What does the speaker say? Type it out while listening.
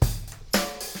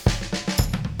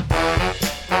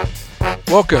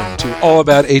Welcome to All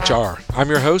About HR. I'm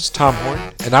your host, Tom Horn,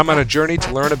 and I'm on a journey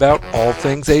to learn about all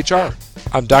things HR.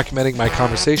 I'm documenting my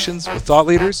conversations with thought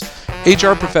leaders,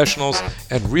 HR professionals,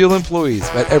 and real employees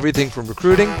about everything from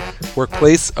recruiting,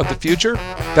 workplace of the future,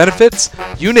 benefits,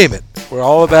 you name it. We're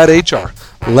all about HR.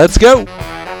 Let's go.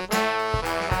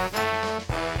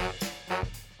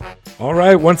 All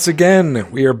right, once again,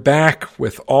 we are back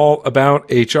with All About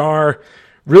HR.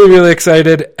 Really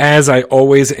excited, as I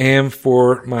always am,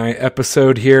 for my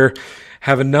episode here.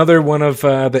 Have another one of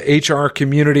the HR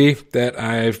community that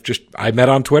I met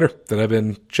on Twitter, that I've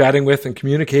been chatting with and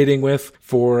communicating with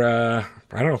for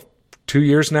 2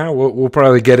 years now. We'll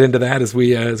probably get into that as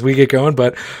we get going.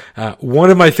 But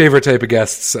one of my favorite type of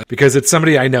guests, because it's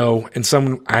somebody I know and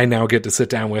someone I now get to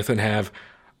sit down with and have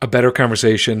a better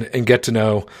conversation and get to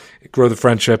know, grow the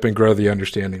friendship and grow the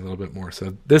understanding a little bit more.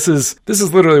 So this is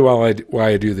literally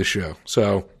why I do this show.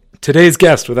 So today's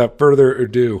guest, without further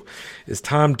ado, is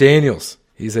Tom Daniels.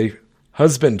 He's a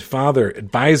husband, father,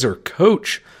 advisor,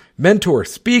 coach, mentor,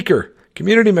 speaker,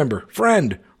 community member,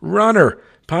 friend, runner,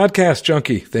 podcast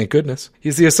junkie, thank goodness.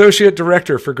 He's the Associate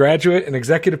Director for Graduate and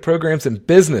Executive Programs in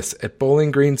Business at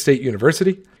Bowling Green State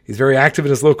University. He's very active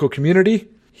in his local community.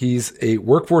 He's a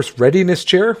Workforce Readiness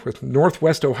Chair with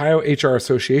Northwest Ohio HR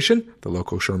Association, the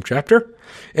local SHRM chapter,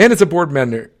 and is a board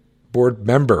member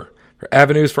for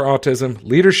Avenues for Autism,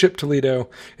 Leadership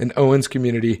Toledo, and Owens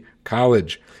Community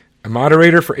College. A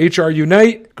moderator for HR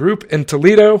Unite group in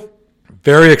Toledo.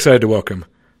 Very excited to welcome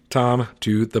Tom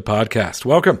to the podcast.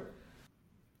 Welcome.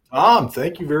 Tom,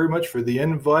 thank you very much for the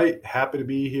invite. Happy to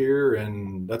be here,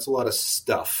 and that's a lot of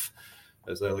stuff.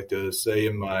 As I like to say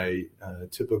in my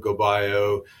typical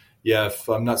bio, if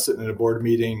I'm not sitting in a board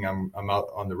meeting, I'm out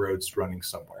on the roads running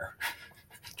somewhere,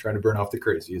 trying to burn off the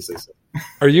crazy, as they say.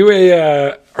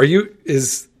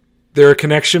 Is there a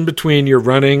connection between your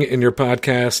running and your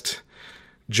podcast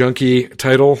junkie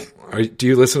title? Do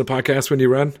you listen to podcasts when you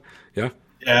run?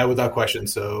 Yeah, without question.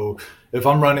 So if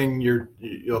I'm running,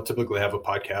 you'll typically have a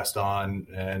podcast on,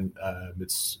 and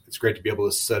it's great to be able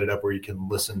to set it up where you can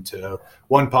listen to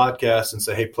one podcast and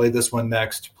say, hey, play this one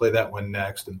next, play that one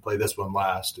next, and play this one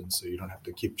last. And so you don't have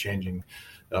to keep changing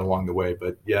along the way.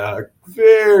 But yeah,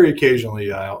 very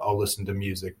occasionally I'll listen to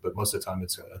music, but most of the time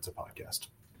it's a podcast.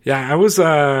 Yeah, I was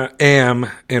am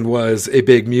and was a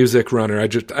big music runner. I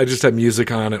just had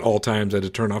music on at all times. I had to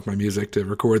turn off my music to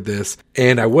record this.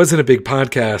 And I wasn't a big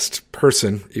podcast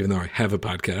person, even though I have a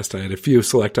podcast. I had a few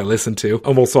select I listened to,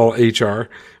 almost all HR.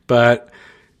 But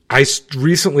I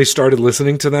recently started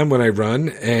listening to them when I run,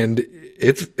 and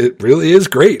it really is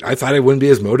great. I thought I wouldn't be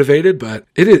as motivated, but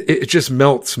it just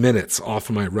melts minutes off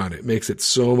of my run. It makes it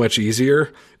so much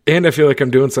easier. And I feel like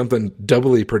I'm doing something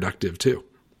doubly productive too.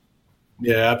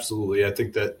 Yeah, absolutely. I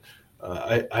think that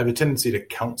I have a tendency to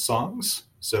count songs.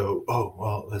 So,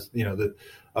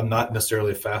 I'm not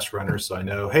necessarily a fast runner. So I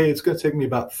know, hey, it's going to take me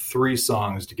about 3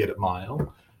 songs to get a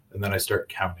mile. And then I start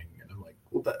counting. And I'm like,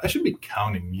 well, I shouldn't be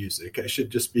counting music. I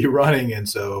should just be running. And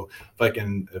so if I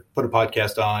can put a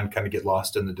podcast on, kind of get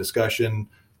lost in the discussion,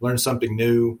 learn something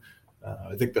new.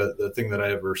 I think the thing that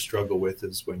I ever struggle with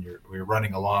is when you're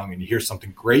running along and you hear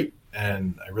something great.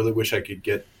 And I really wish I could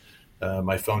get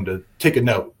my phone to take a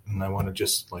note, and I want to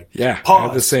just pause, I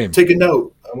have the same. Take a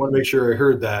note. I want to make sure I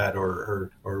heard that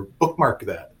or bookmark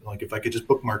that. Like if I could just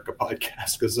bookmark a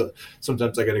podcast, because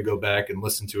sometimes I got to go back and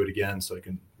listen to it again so I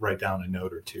can write down a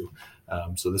note or two.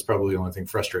 So that's probably the only thing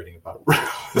frustrating about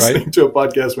listening to a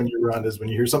podcast when you run is when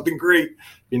you hear something great,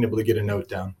 being able to get a note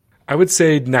down. I would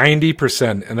say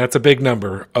 90%, and that's a big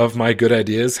number, of my good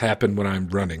ideas happen when I'm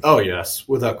running. Oh, yes,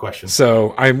 without question.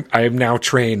 So I'm now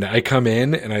trained. I come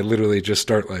in and I literally just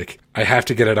start I have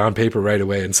to get it on paper right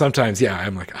away. And sometimes,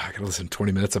 I'm I got to listen to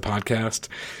 20 minutes of podcast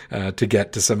to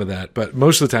get to some of that. But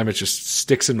most of the time it just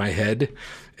sticks in my head.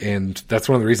 And that's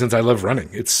one of the reasons I love running.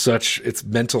 It's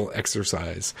mental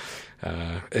exercise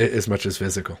as much as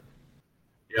physical.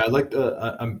 Yeah,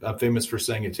 I'm famous for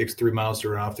saying it takes 3 miles to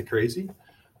run off the crazy.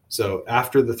 So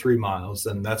after the 3 miles,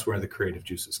 then that's where the creative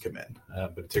juices come in.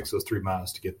 But it takes those 3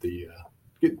 miles to get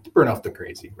burn off the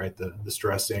crazy, right? The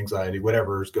stress, the anxiety,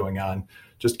 whatever is going on,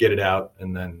 just get it out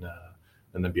and then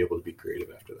be able to be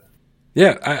creative after that.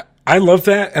 Yeah, I love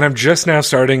that. And I'm just now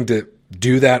starting to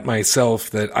do that myself.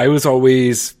 That I was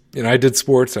always, I did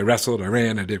sports, I wrestled, I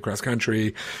ran, I did cross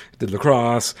country, I did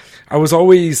lacrosse. I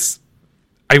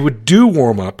would do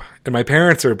warm up, and my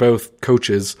parents are both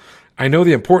coaches. I know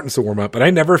the importance of warm up, but I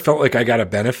never felt like I got a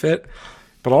benefit.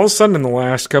 But all of a sudden in the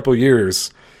last couple of years,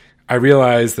 I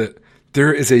realized that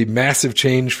there is a massive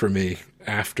change for me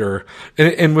after.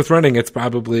 And with running, it's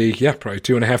probably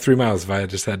 2.5, 3 miles if I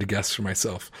just had to guess for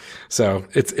myself. So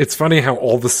it's funny how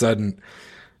all of a sudden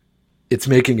it's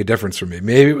making a difference for me.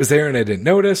 Maybe it was there and I didn't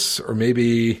notice, or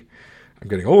maybe I'm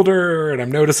getting older and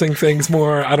I'm noticing things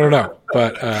more. I don't know,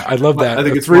 but I love that. I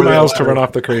think it's 3 miles to run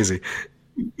off the crazy.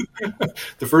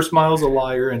 The first mile is a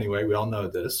liar anyway. We all know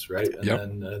this, right? And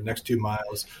then the next 2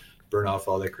 miles burn off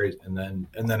all that crazy, and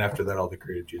then after that, all the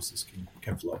creative juices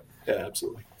can flow. Yeah,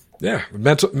 absolutely. Yeah,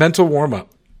 mental warm up.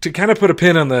 To kind of put a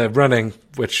pin on the running,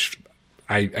 which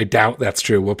I doubt that's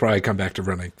true. We'll probably come back to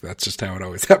running. That's just how it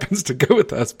always happens to go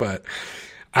with us. But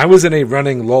I was in a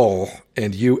running lull,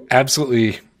 and you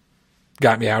absolutely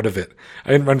got me out of it.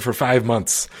 I didn't run for 5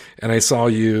 months, and I saw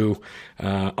you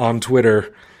on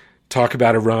Twitter talk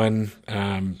about a run,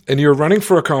 and you're running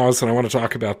for a cause, and I want to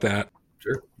talk about that.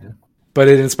 Sure. Yeah. But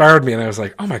it inspired me, and I was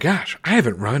like, oh my gosh, I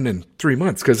haven't run in 3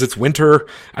 months because it's winter.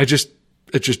 It just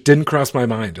didn't cross my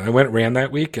mind. And I went and ran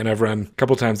that week, and I've run a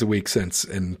couple times a week since.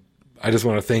 And I just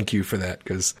want to thank you for that,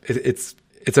 because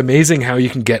it's amazing how you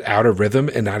can get out of rhythm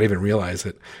and not even realize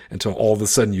it until all of a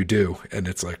sudden you do. And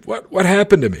it's like, what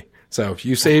happened to me? So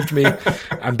you saved me.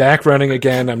 I'm back running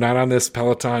again. I'm not on this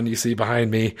Peloton you see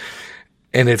behind me.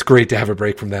 And it's great to have a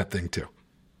break from that thing too.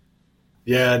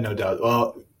 Yeah, no doubt.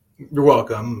 Well, you're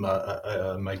welcome.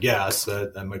 My guess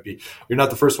that might be, you're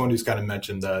not the first one who's kind of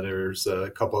mentioned that. There's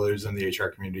a couple others in the HR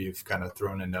community who've kind of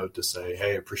thrown a note to say,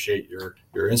 hey, I appreciate your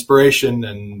inspiration.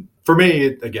 And for me,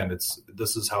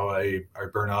 this is how I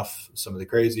burn off some of the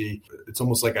crazy. It's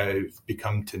almost like I've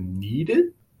become to need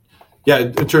it. Yeah,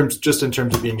 in terms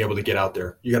of being able to get out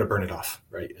there, you got to burn it off,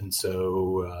 right? And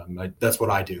so that's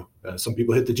what I do. Some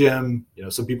people hit the gym,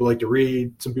 some people like to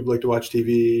read, some people like to watch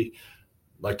TV.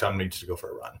 Like Tom needs to go for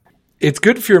a run. It's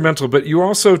good for your mental, but you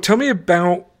also tell me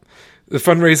about the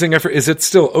fundraising effort. Is it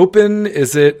still open?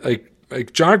 Is it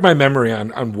like jog my memory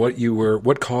on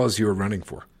what cause you were running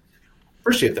for?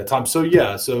 Appreciate that, Tom. So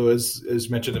as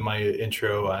mentioned in my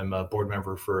intro, I'm a board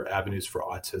member for Avenues for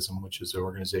Autism, which is an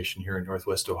organization here in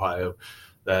Northwest Ohio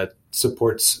that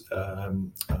supports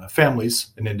families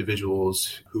and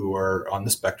individuals who are on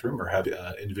the spectrum or have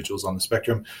individuals on the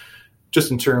spectrum,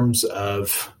 just in terms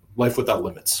of life without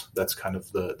limits. That's kind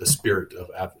of the spirit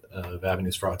of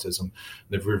Avenues for Autism.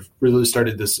 They've really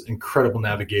started this incredible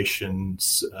navigation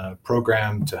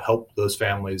program to help those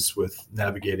families with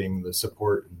navigating the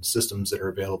support and systems that are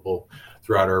available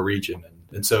throughout our region.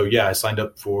 And so, I signed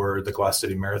up for the Glass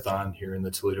City Marathon here in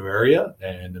the Toledo area,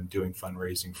 and I'm doing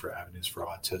fundraising for Avenues for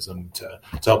Autism to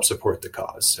help support the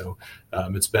cause. So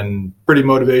it's been pretty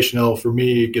motivational for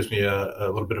me. It gives me a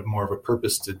little bit of more of a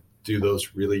purpose to do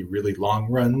those really, really long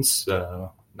runs.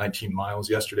 19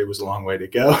 miles yesterday was a long way to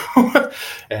go.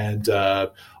 And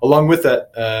along with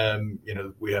that,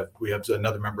 we have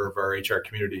another member of our HR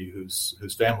community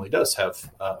whose family does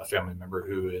have a family member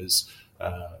who is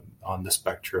on the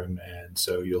spectrum. And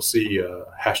so you'll see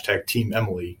hashtag Team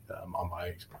Emily on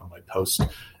my post.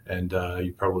 And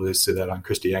you probably see that on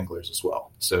Christy Engler's as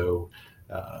well. So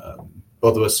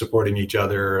both of us supporting each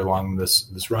other along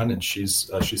this run, and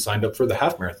she's signed up for the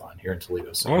half marathon here in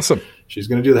Toledo. So awesome. She's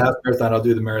going to do the half marathon. I'll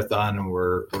do the marathon, and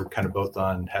we're kind of both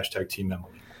on hashtag Team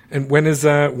Emily. And when is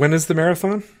the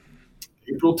marathon?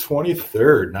 April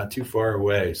 23rd, not too far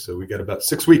away. So we got about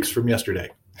 6 weeks from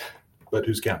yesterday, but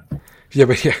who's counting? Yeah,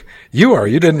 but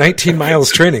you did 19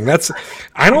 miles training.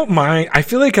 I don't mind. I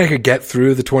feel like I could get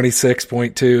through the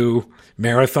 26.2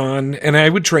 marathon, and I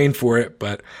would train for it,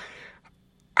 but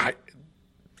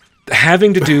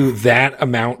having to do that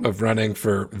amount of running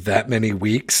for that many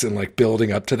weeks and like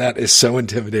building up to that is so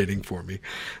intimidating for me.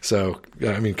 So,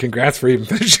 congrats for even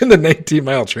finishing the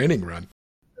 19-mile training run.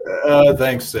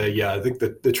 Thanks. I think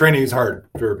the training is hard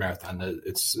for a marathon.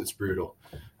 It's brutal.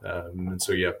 And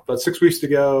so, about 6 weeks to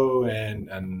go,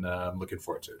 and I'm looking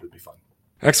forward to it. It'll be fun.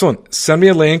 Excellent. Send me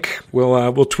a link.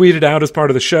 We'll tweet it out as part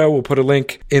of the show. We'll put a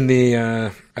link in the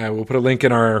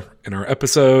in our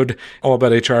episode all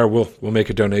about HR. We'll make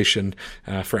a donation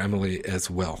for Emily as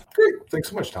well. Great. Thanks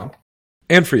so much, Tom.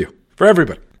 And for you, for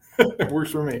everybody. It works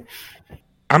for me.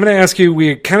 I'm going to ask you.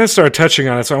 We kind of started touching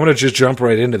on it, so I want to just jump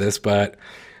right into this. But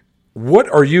what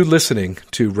are you listening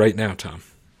to right now, Tom?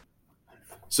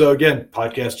 So again,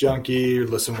 Podcast Junkie.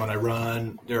 Listen when I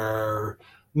run. There are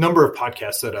number of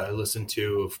podcasts that I listen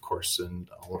to, of course, and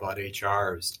All About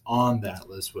HR is on that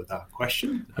list without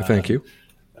question. Thank you.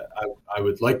 I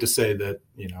would like to say that,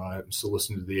 I'm still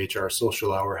listening to the HR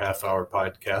Social Hour half-hour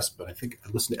podcast, but I think I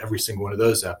listen to every single one of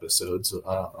those episodes,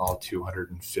 all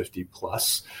 250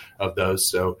 plus of those.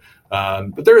 So,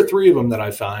 but there are 3 of them that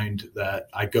I find that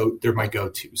they're my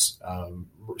go-tos.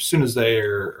 As soon as they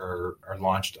are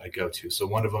launched, I go to. So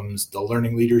one of them is the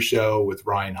Learning Leader Show with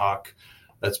Ryan Hawk.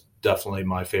 That's definitely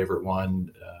my favorite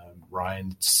one.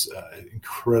 Ryan's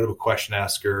incredible question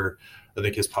asker. I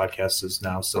think his podcast has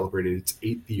now celebrated its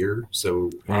 8th year. So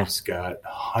He's got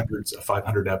hundreds of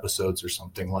 500 episodes or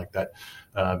something like that.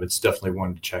 It's definitely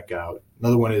one to check out.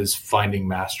 Another one is Finding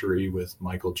Mastery with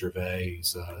Michael Gervais.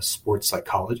 He's a sports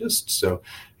psychologist. So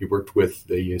he worked with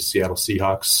the Seattle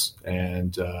Seahawks,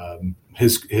 and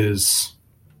his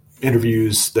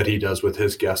interviews that he does with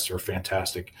his guests are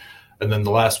fantastic. And then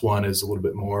the last one is a little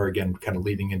bit more, again, kind of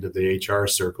leading into the HR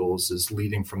circles, is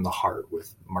Leading from the Heart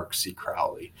with Mark C.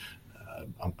 Crowley.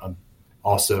 I'm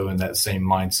also in that same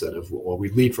mindset of, well,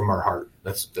 we lead from our heart.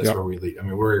 That's where we lead. I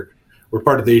mean, we're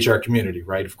part of the HR community,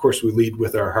 right? Of course, we lead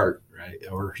with our heart, right?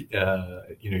 Or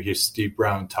you hear Steve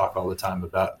Brown talk all the time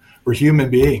about we're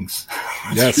human beings.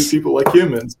 Yes, treat people like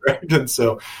humans, right? And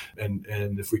so, and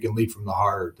if we can lead from the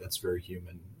heart, that's very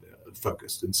human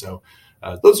focused. And so,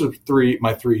 those are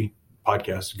my three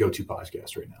podcasts, go-to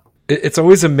podcasts right now. It's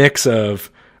always a mix of,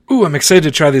 ooh, I'm excited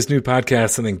to try these new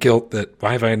podcasts, and then guilt that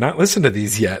why have I not listened to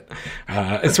these yet?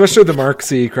 Especially the Mark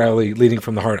C. Crowley Leading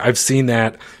from the Heart. I've seen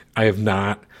that. I have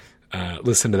not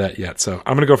listened to that yet. So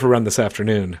I'm going to go for a run this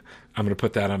afternoon. I'm going to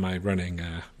put that on my running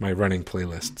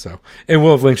playlist. So, and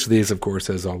we'll have links to these, of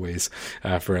course, as always,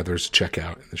 for others to check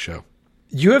out in the show.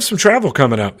 You have some travel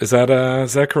coming up. Is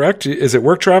that correct? Is it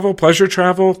work travel, pleasure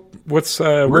travel? What's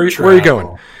where are you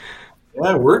going?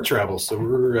 Yeah, work travel. So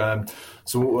we're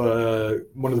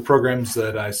one of the programs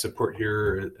that I support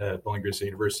here at Bowling Green State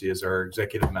University is our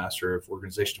Executive Master of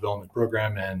Organization Development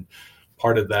program, and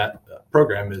part of that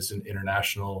program is an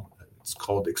international. It's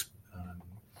called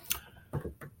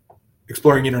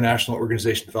Exploring International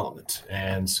Organization Development,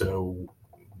 and so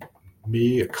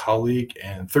me, a colleague,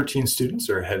 and 13 students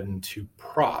are heading to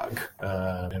Prague,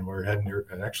 and we're heading there.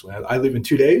 Actually, I leave in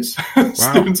 2 days. Wow.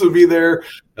 Students will be there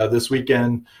this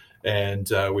weekend. And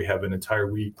we have an entire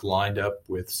week lined up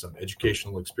with some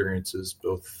educational experiences,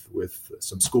 both with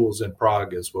some schools in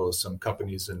Prague as well as some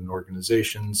companies and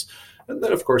organizations. And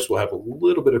then, of course, we'll have a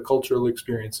little bit of cultural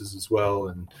experiences as well.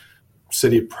 And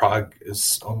city of Prague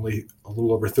is only a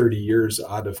little over 30 years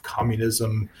out of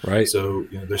communism. Right. So,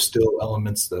 there's still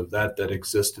elements of that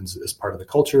exist as part of the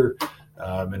culture.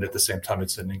 And at the same time,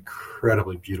 it's an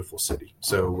incredibly beautiful city.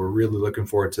 So we're really looking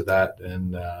forward to that.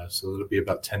 And so it'll be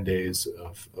about 10 days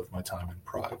of my time in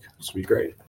Prague. This will be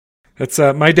great. That's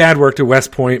my dad worked at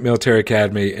West Point Military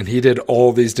Academy, and he did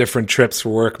all these different trips for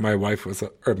work. My mom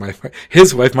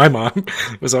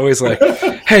was always like,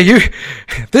 "Hey,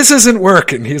 this isn't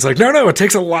work," and he's like, "No, it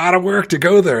takes a lot of work to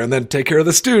go there and then take care of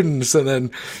the students and then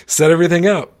set everything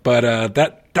up." But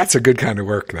that's a good kind of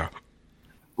work, though.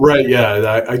 Right.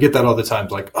 Yeah. I get that all the time.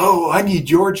 Like, oh, I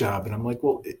need your job. And I'm like,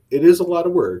 well, it is a lot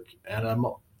of work. And I'm,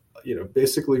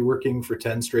 basically working for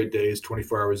 10 straight days,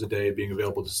 24 hours a day, being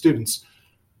available to students,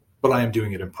 but I am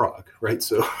doing it in Prague. Right.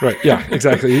 So. Right. Yeah,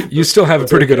 exactly. You still have a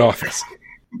pretty good office.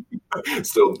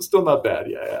 Still not bad.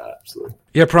 Yeah, absolutely.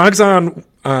 Yeah. Prague's on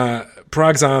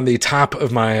the top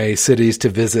of my cities to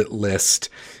visit list.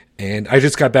 And I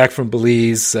just got back from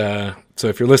Belize. So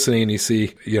if you're listening and you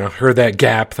see, heard that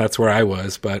gap, that's where I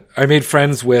was. But I made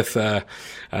friends with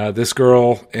this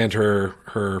girl and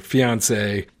her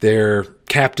fiance. They're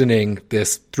captaining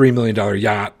this $3 million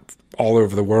yacht all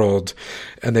over the world.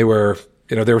 And they were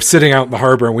sitting out in the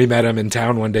harbor, and we met them in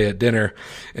town one day at dinner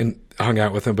and hung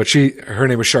out with them. But her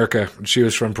name was Sharka, and she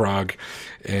was from Prague.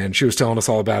 And she was telling us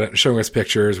all about it and showing us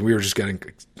pictures. We were just I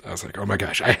was like, oh my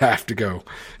gosh, I have to go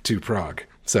to Prague.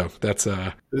 So that's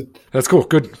cool.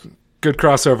 Good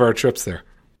crossover our trips there.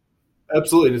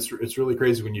 Absolutely. It's really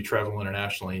crazy when you travel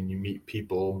internationally and you meet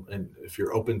people, and if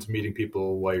you're open to meeting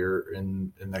people while you're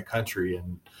in that country,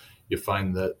 and you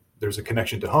find that there's a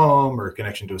connection to home or a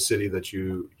connection to a city that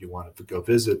you want to go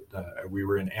visit. We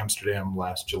were in Amsterdam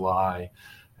last July,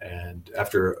 and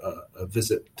after a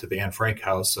visit to the Anne Frank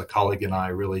house, a colleague and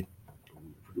I we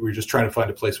were just trying to find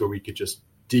a place where we could just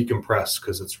decompress,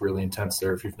 because it's really intense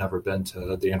there. If you've never been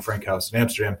to the Anne Frank house in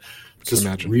Amsterdam, it's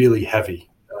just really heavy.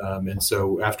 And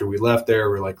so after we left there,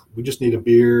 we're like, we just need a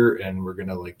beer, and we're going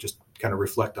to just kind of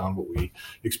reflect on what we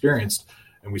experienced.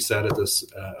 And we sat at this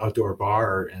outdoor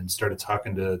bar and started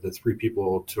talking to the 3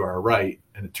 people to our right.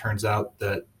 And it turns out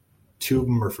that 2 of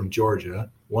them are from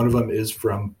Georgia. One of them is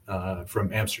from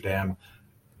Amsterdam.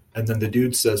 And then the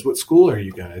dude says, "What school are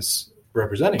you guys?"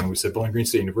 representing. And we said Bowling Green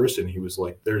State University. And he was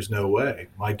like, there's no way.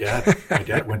 My dad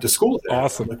went to school there.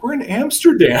 Awesome. I'm like, we're in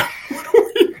Amsterdam.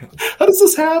 How does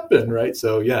this happen? Right.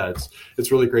 So yeah,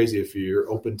 it's really crazy if you're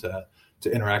open to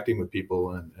interacting with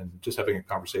people and just having a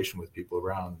conversation with people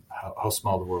around how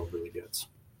small the world really gets.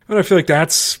 And I feel like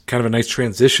that's kind of a nice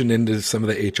transition into some of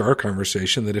the HR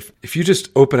conversation, that if you just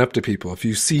open up to people, if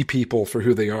you see people for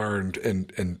who they are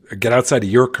and get outside of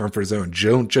your comfort zone,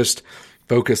 don't just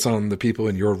focus on the people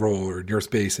in your role or in your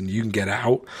space, and you can get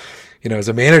out, as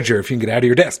a manager, if you can get out of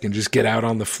your desk and just get out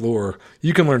on the floor,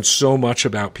 you can learn so much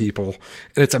about people.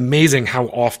 And it's amazing how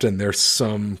often there's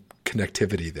some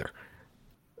connectivity there.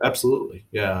 Absolutely.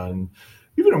 Yeah. And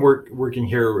even working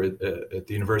here at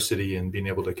the university and being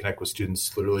able to connect with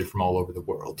students literally from all over the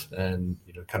world, and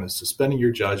kind of suspending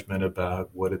your judgment about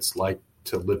what it's like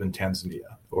to live in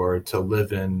Tanzania or to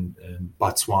live in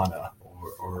Botswana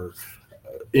or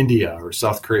India or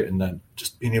South Korea, and then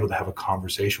just being able to have a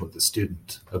conversation with the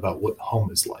student about what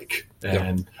home is like.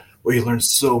 And well, you learn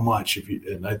so much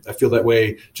and I feel that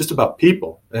way just about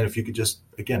people. And if you could just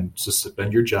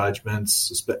suspend your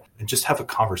judgments and just have a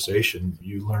conversation,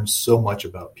 you learn so much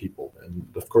about people. And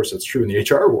of course, that's true in the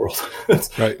HR world.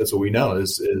 That's what we know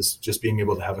is just being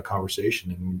able to have a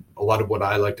conversation. And a lot of what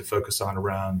I like to focus on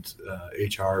around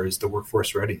HR is the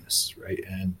workforce readiness, right?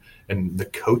 And the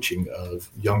coaching of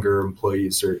younger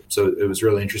employees. So it was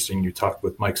really interesting. You talked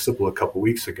with Mike Sipple a couple of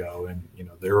weeks ago, and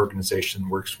their organization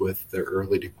works with their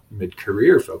early to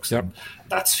mid-career folks. Yep. And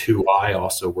that's who I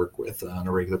also work with on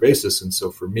a regular basis. And so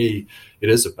for me, it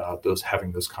is about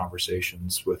having those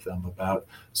conversations with them about,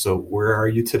 so where are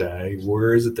you today?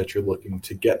 Where is it that you're looking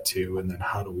to get to? And then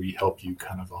how do we help you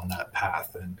kind of on that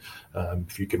path? And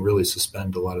if you can really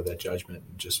suspend a lot of that judgment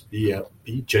and just be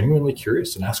genuinely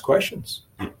curious and ask questions,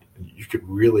 you could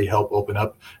really help open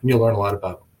up, and you'll learn a lot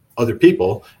about other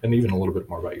people and even a little bit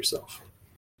more about yourself.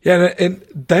 Yeah, and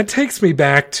that takes me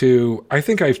back to, I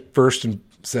think I first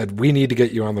said, we need to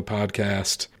get you on the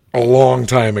podcast a long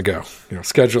time ago,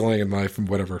 scheduling and life and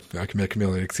whatever. I can make a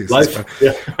million excuses.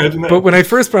 But when I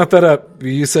first brought that up,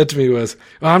 you said to me was,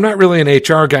 well, I'm not really an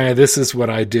HR guy. This is what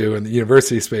I do in the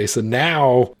university space. And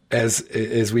now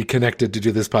as we connected to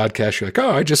do this podcast, you're like,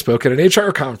 oh, I just spoke at an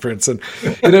HR conference. And,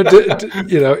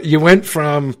 you went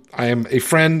from, I am a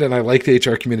friend and I like the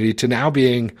HR community, to now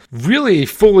being really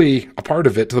fully a part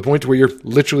of it, to the point to where you're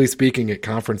literally speaking at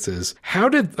conferences.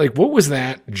 What was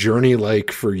that journey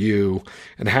like for you,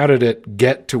 and how did it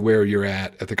get to where you're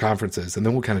at the conferences? And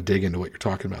then we'll kind of dig into what you're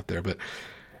talking about there. But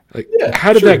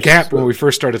how did that gap when we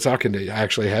first started talking to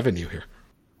actually having you here?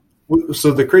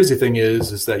 So the crazy thing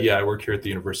is that, I work here at the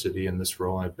university in this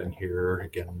role. I've been here,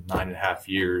 again, 9.5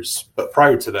 years. But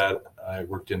prior to that, I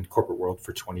worked in corporate world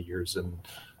for 20 years. And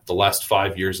the last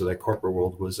 5 years of that corporate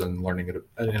world was in a learning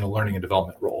and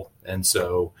development role. And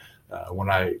so when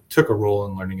I took a role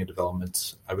in learning and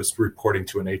development, I was reporting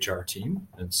to an HR team.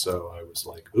 And so I was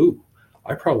like, ooh,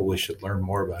 I probably should learn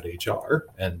more about HR.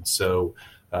 And so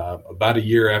about a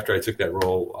year after I took that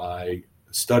role, I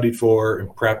studied for and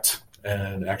prepped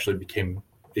and actually became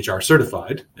HR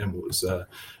certified, and was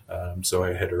so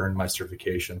I had earned my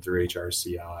certification through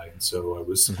HRCI, and so I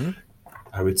was. Mm-hmm.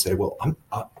 I would say, well, I'm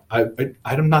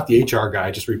not the HR guy.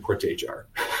 I just report to HR.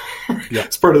 Yeah,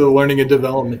 it's part of the learning and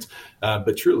development.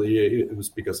 But truly, it was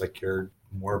because I cared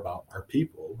more about our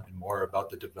people and more about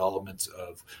the development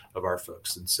of our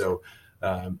folks, and so.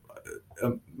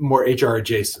 More HR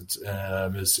adjacent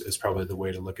is probably the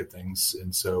way to look at things.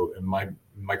 And so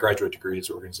my graduate degree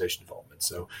is organization development.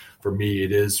 So for me,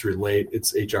 it's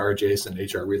HR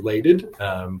adjacent, HR related.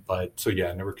 But so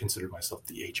I never considered myself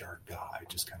the HR guy,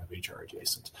 just kind of HR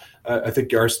adjacent. I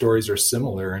think our stories are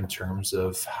similar in terms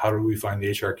of how do we find the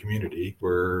HR community?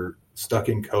 We're stuck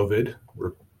in COVID.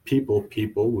 We're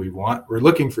people. We're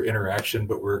looking for interaction,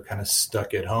 but we're kind of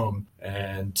stuck at home,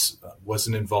 and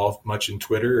wasn't involved much in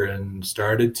Twitter, and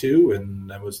started to,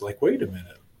 and I was like, wait a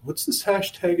minute, what's this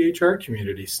hashtag HR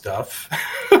community stuff?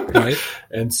 Right.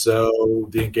 And so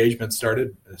the engagement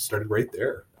started right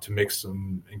there, to make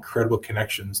some incredible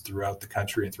connections throughout the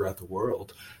country and throughout the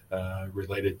world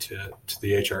related to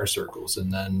the HR circles.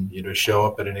 And then, show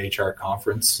up at an HR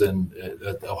conference, and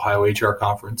at the Ohio HR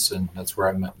conference. And that's where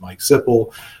I met Mike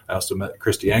Sipple. I also met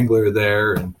Christy Engler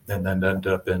there, and then ended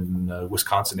up in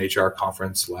Wisconsin HR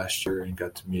conference last year and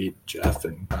got to meet Jeff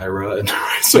and Ira. And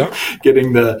so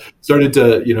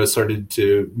started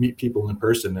to meet people in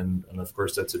person. And of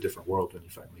course, that's a different world when you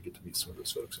finally get to meet some of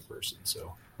those folks in person.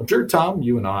 So I'm sure, Tom,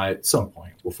 you and I at some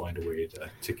point will find a way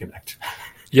to connect.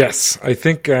 Yes, I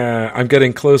think I'm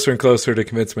getting closer and closer to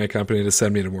convince my company to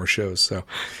send me to more shows. So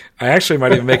I actually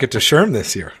might even make it to SHRM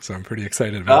this year. So I'm pretty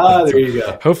excited about that. There you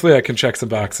go. Hopefully I can check some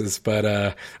boxes.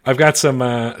 But I've got some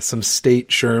state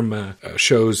SHRM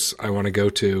shows I want to go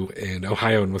to, and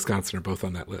Ohio and Wisconsin are both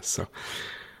on that list. So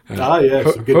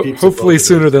some good peeps hopefully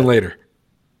sooner than later.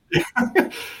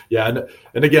 Yeah,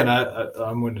 and again,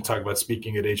 I'm going to talk about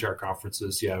speaking at HR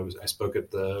conferences. Yeah, I spoke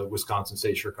at the Wisconsin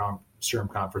State SHRM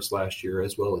conference last year,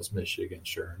 as well as Michigan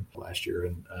SHRM last year,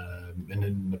 and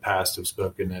in the past have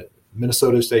spoken at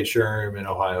Minnesota State SHRM and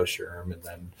Ohio SHRM, and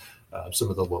then some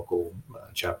of the local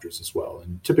chapters as well.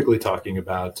 And typically talking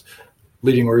about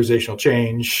leading organizational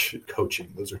change,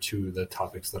 coaching. Those are two of the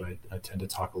topics that I tend to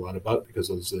talk a lot about, because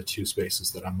those are the two spaces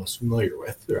that I'm most familiar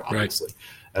with, obviously, right,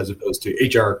 as opposed to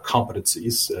HR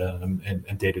competencies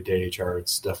and day-to-day HR.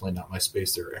 It's definitely not my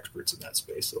space. There are experts in that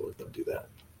space, so let them do that.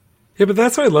 Yeah, but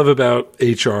that's what I love about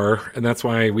HR, and that's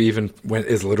why we even went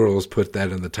as literal as put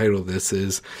that in the title of this,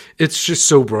 is it's just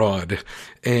so broad.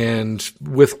 And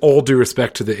with all due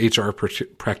respect to the HR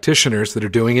practitioners that are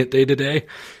doing it day to day,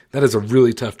 that is a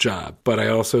really tough job. But I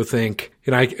also think,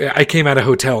 I came out of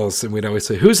hotels, and we'd always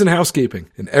say, who's in housekeeping?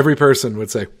 And every person would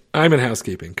say, I'm in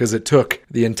housekeeping, because it took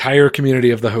the entire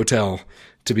community of the hotel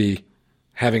to be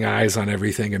having eyes on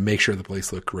everything and make sure the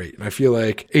place looked great. And I feel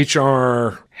like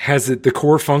HR has the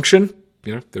core function,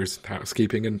 there's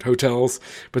housekeeping and hotels,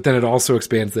 but then it also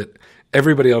expands that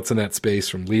everybody else in that space,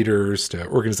 from leaders to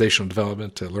organizational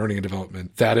development to learning and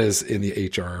development, that is in the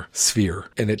HR sphere.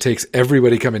 And it takes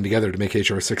everybody coming together to make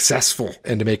HR successful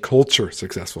and to make culture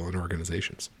successful in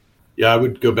organizations. Yeah, I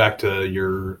would go back to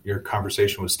your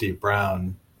conversation with Steve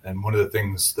Brown. And one of the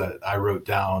things that I wrote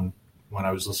down when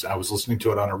I was listening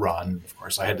to it on a run. Of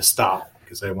course, I had to stop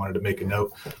because I wanted to make a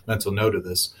mental note of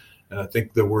this. And I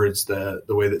think the way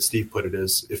that Steve put it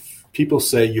is, if people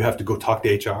say you have to go talk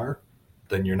to HR,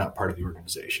 then you're not part of the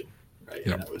organization, right?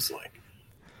 Yep. And I was like,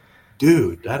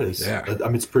 dude, that is,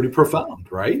 it's pretty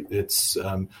profound, right? It's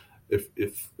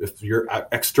if you're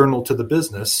external to the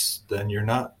business, then you're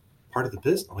not part of the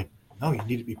business. Like, no, you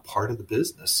need to be part of the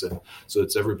business. And so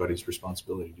it's everybody's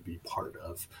responsibility to be part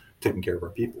of taking care of our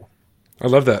people. I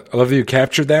love that. I love that you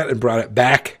captured that and brought it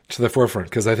back to the forefront,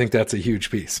 because I think that's a huge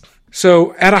piece.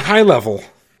 So at a high level,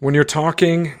 when you're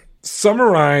talking,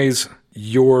 summarize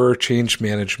your change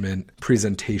management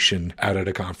presentation out at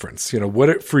a conference. What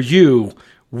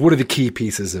are the key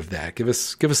pieces of that? Give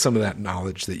us some of that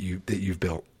knowledge that you've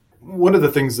built. One of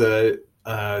the things that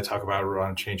I talk about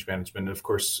around change management, of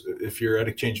course, if you're at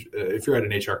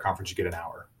an HR conference, you get an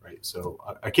hour. So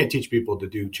I can't teach people to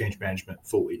do change management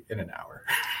fully in an hour.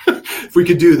 If we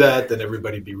could do that, then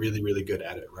everybody'd be really, really good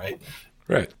at it, right?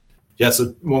 Right. Yeah,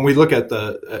 so when we look at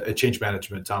the change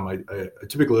management, Tom, I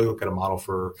typically look at a model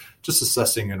for just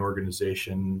assessing an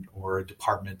organization or a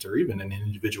department or even an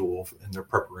individual in their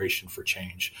preparation for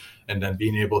change, and then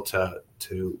being able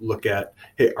to look at,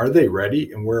 hey, are they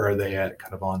ready, and where are they at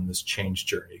kind of on this change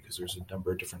journey? Because there's a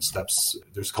number of different steps.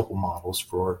 There's a couple models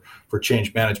for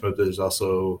change management, but there's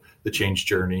also the change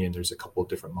journey, and there's a couple of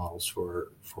different models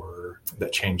for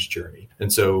that change journey.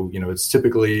 And so, it's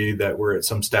typically that we're at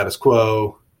some status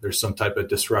quo. There's some type of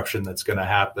disruption that's going to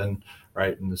happen,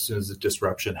 right? And as soon as the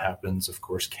disruption happens, of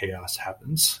course, chaos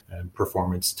happens and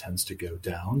performance tends to go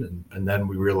down. And then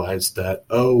we realize that,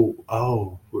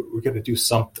 we're going to do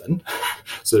something.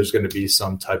 So there's going to be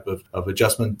some type of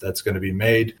adjustment that's going to be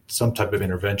made, some type of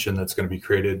intervention that's going to be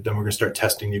created. Then we're going to start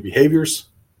testing new behaviors.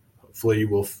 Hopefully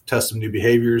we'll test some new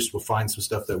behaviors. We'll find some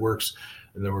stuff that works.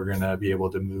 And then we're going to be able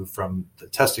to move from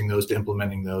testing those to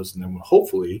implementing those. And then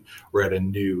hopefully we're at a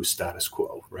new status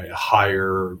quo, right? A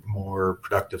higher, more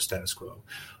productive status quo.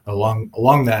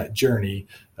 Along that journey,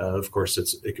 of course,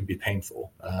 it can be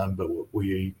painful. But what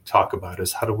we talk about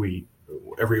is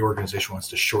every organization wants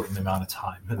to shorten the amount of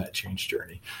time in that change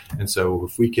journey. And so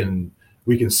if we can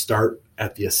start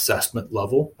at the assessment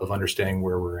level of understanding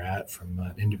where we're at from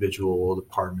an individual,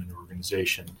 department,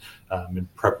 organization, in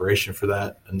preparation for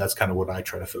that. And that's kind of what I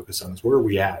try to focus on, is where are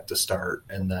we at to start?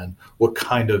 And then what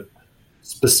kind of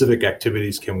specific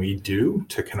activities can we do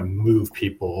to kind of move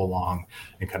people along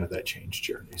in kind of that change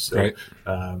journey? So right.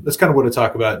 That's kind of what I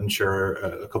talk about, and share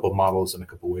a couple of models and a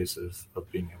couple of ways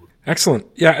of being able to. Excellent.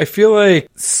 Yeah, I feel like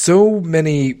so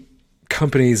many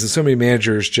companies and so many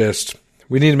managers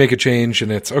we need to make a change, and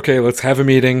it's okay, let's have a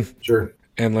meeting. Sure.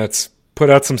 And let's put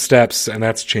out some steps, and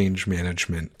that's change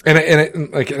management.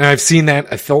 And I've seen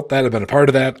that, I felt that, I've been a part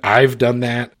of that. I've done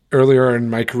that earlier in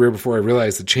my career before I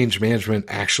realized that change management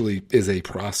actually is a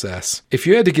process. If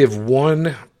you had to give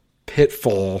one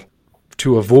pitfall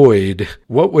to avoid,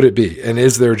 what would it be? And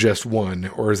is there just one,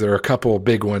 or is there a couple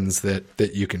big ones that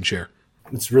you can share?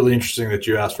 It's really interesting that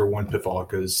you asked for one pitfall,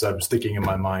 because I was thinking in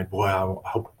my mind, boy, I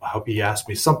hope he asked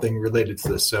me something related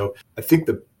to this. So I think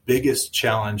the biggest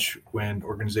challenge when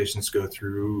organizations go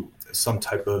through some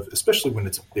type of, especially when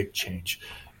it's a big change,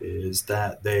 is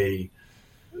that they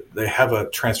have a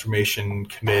transformation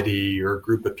committee or a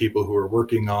group of people who are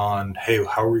working on, hey,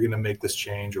 how are we going to make this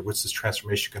change, or what's this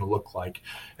transformation going to look like?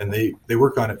 And they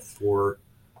work on it for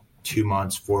 2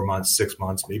 months, 4 months, 6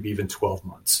 months, maybe even 12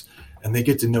 months. And they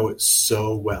get to know it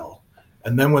so well.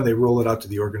 And then when they roll it out to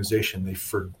the organization, they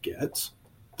forget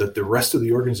that the rest of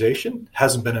the organization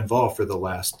hasn't been involved for the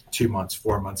last 2 months,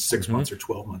 4 months, 6 months, or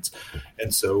 12 months.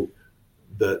 And so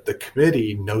the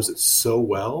committee knows it so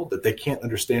well that they can't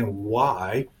understand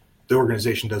why the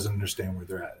organization doesn't understand where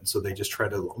they're at. And so they just try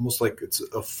to, almost like it's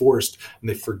a forced, and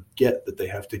they forget that they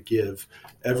have to give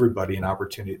everybody an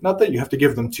opportunity. Not that you have to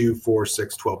give them 2, 4,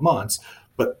 6, 12 months,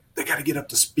 but they got to get up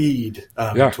to speed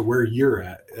to where you're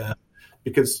at.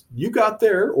 Because you got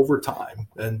there over time,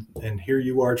 and here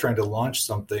you are trying to launch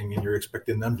something, and you're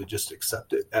expecting them to just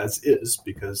accept it as is,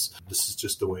 because this is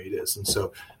just the way it is. And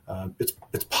so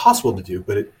it's possible to do,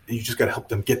 but you just got to help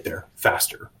them get there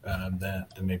faster than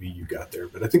maybe you got there.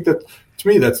 But I think that, to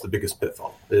me, that's the biggest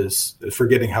pitfall, is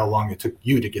forgetting how long it took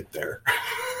you to get there.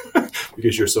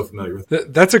 Because you're so familiar with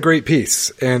it. That's a great piece.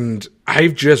 And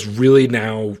I've just really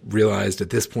now realized at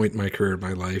this point in my career,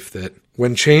 my life, that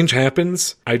when change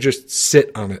happens, I just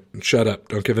sit on it and shut up.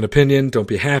 Don't give an opinion. Don't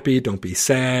be happy. Don't be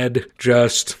sad.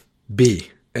 Just be.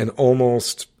 And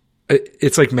almost,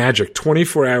 it's like magic.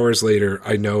 24 hours later,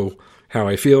 I know how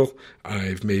I feel.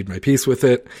 I've made my peace with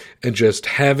it. And just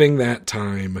having that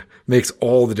time makes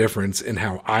all the difference in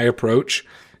how I approach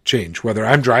change, whether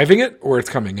I'm driving it or it's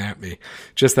coming at me.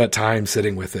 Just that time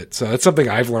sitting with it. So that's something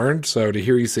I've learned. So to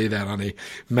hear you say that on a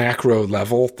macro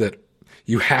level, that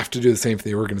you have to do the same for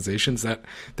the organizations, that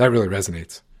really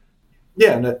resonates.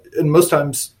 Yeah, and most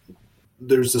times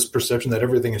there's this perception that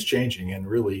everything is changing, and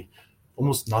really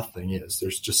almost nothing is.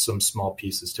 There's just some small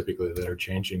pieces typically that are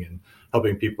changing, and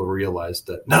helping people realize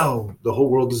that, no, the whole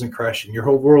world isn't crashing. Your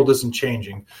whole world isn't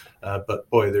changing. But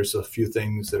boy, there's a few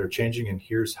things that are changing, and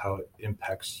here's how it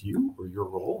impacts you or your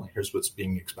role, and here's what's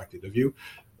being expected of you.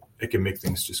 It can make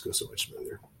things just go so much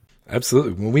smoother.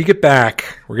 Absolutely. When we get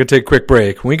back, we're going to take a quick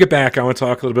break. When we get back, I want to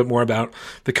talk a little bit more about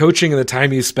the coaching and the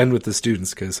time you spend with the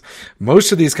students, because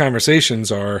most of these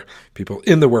conversations are people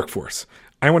in the workforce.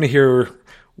 I want to hear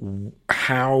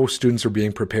how students are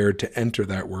being prepared to enter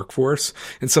that workforce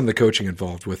and some of the coaching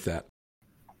involved with that.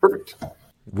 Perfect.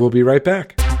 We'll be right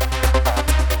back.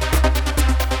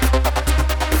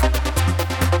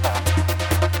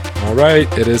 All right,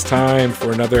 it is time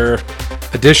for another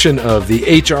edition of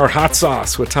the HR Hot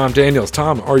Sauce with Tom Daniels.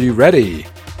 Tom, are you ready?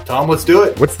 Tom, let's do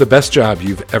it. What's the best job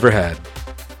you've ever had?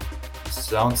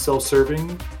 Sounds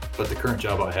self-serving, but the current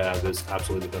job I have is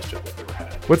absolutely the best job I've ever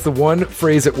had. What's the one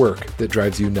phrase at work that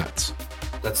drives you nuts?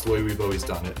 That's the way we've always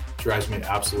done it. It drives me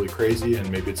absolutely crazy,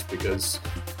 and maybe it's because,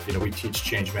 we teach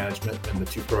change management in the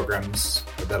 2 programs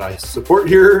that I support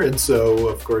here. And so,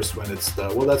 of course, when it's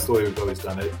that's the way we've always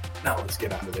done it. Now let's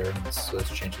get out of there and let's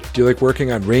change it. Do you like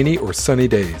working on rainy or sunny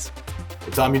days?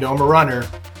 Well, Tom, I'm a runner.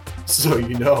 So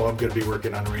I'm going to be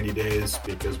working on rainy days,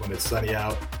 because when it's sunny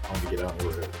out, I want to get out on the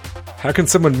road. How can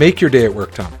someone make your day at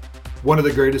work, Tom? One of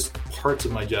the greatest parts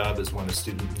of my job is when a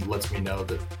student lets me know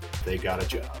that they got a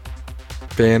job.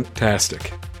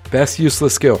 Fantastic. Best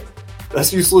useless skill?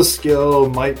 Best useless skill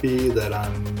might be that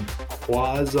I'm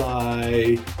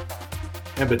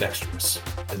quasi-ambidextrous.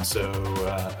 And so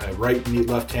I write and eat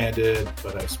left-handed,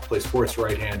 but I play sports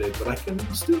right-handed, but I can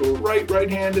still write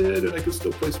right-handed, and I can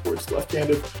still play sports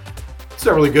left-handed. It's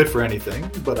not really good for anything,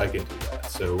 but I can do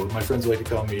that. So my friends like to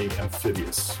call me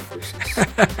amphibious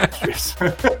versus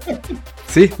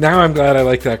See, now I'm glad I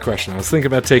like that question. I was thinking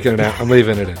about taking it out. I'm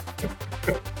leaving it in.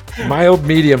 Mild,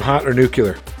 medium, hot, or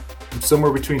nuclear? I'm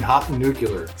somewhere between hot and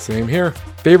nuclear. Same here.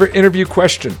 Favorite interview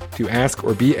question to ask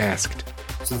or be asked?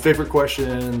 So the favorite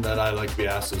question that I like to be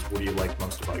asked is, what do you like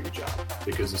most about your job?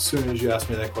 Because as soon as you ask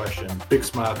me that question, big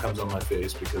smile comes on my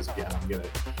face, because again, I'm going to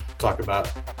talk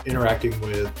about interacting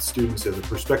with students, either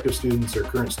prospective students or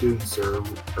current students or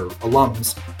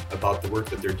alums, about the work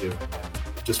that they're doing. And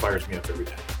it just fires me up every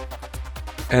day.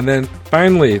 And then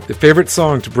finally, the favorite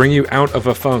song to bring you out of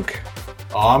a funk?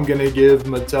 I'm going to give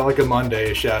Metallica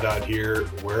Monday a shout out here.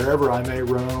 Wherever I may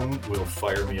roam will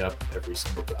fire me up every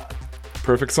single time.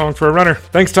 Perfect song for a runner.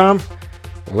 Thanks, Tom.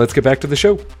 Well, let's get back to the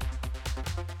show.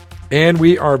 And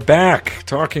we are back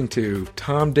talking to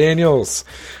Tom Daniels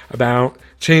about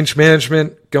change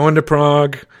management, going to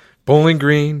Prague, Bowling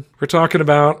Green. We're talking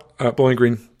about Bowling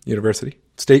Green University.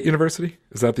 State University?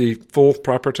 Is that the full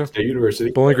proper term? State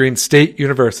University. Bowling Green State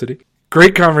University.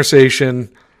 Great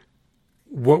conversation.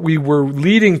 What we were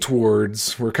leading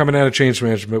towards, we're coming out of change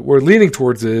management, we're leading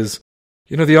towards is,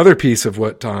 the other piece of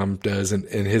what Tom does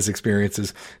in his experience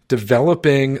is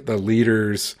developing the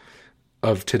leaders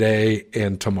of today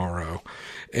and tomorrow.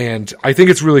 And I think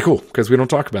it's really cool because we don't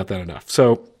talk about that enough.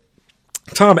 So,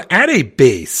 Tom, at a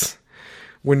base,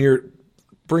 when you're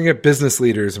bringing up business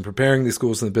leaders and preparing these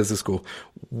schools in the business school,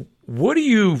 what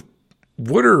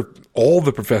are all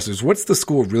the professors, what's the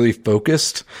school really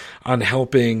focused on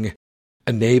helping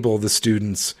enable the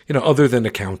students, other than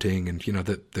accounting and,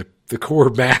 the core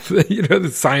math,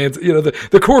 the science,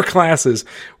 the core classes,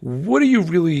 what are you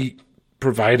really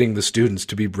providing the students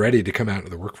to be ready to come out into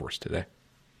the workforce today?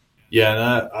 Yeah,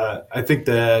 and I think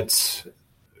that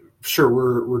sure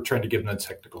we're trying to give them the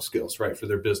technical skills, right, for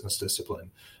their business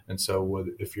discipline. And so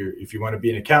if you want to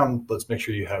be an accountant, let's make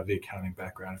sure you have the accounting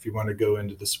background. If you want to go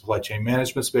into the supply chain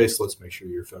management space, let's make sure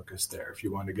you're focused there. If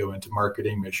you want to go into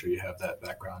marketing, make sure you have that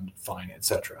background, finance, et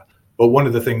cetera. But one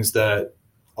of the things that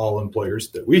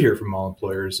we hear from all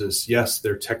employers is, yes,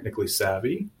 they're technically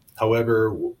savvy.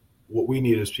 However, what we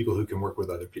need is people who can work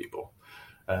with other people.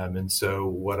 And so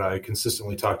what I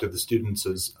consistently talk to the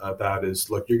students about is,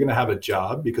 look, you're going to have a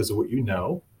job because of what you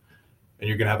know, and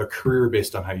you're going to have a career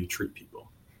based on how you treat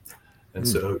people. And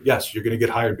so, yes, you're going to get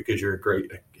hired because you're great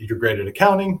at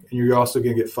accounting, and you're also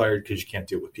going to get fired because you can't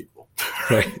deal with people,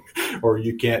 right? Or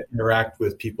you can't interact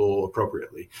with people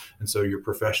appropriately. And so your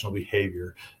professional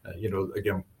behavior,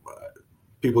 again,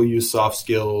 people use soft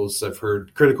skills. I've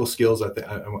heard critical skills. I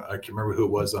can't remember who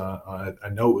it was. I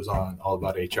know it was on All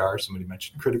About HR. Somebody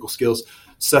mentioned critical skills.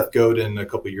 Seth Godin a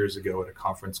couple of years ago at a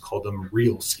conference called them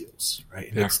real skills, right?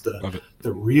 And it's the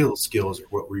real skills are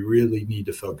what we really need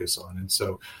to focus on. And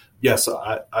so, yes,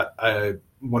 I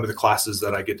one of the classes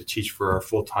that I get to teach for our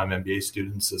full-time MBA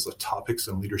students is a topics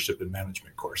in leadership and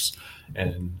management course.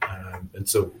 And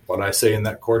so what I say in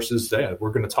that course is that we're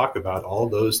going to talk about all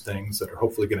those things that are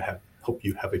hopefully going to help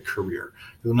you have a career.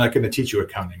 I'm not going to teach you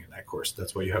accounting in that course.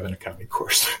 That's why you have an accounting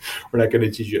course. I'm not going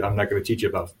to teach you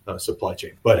about supply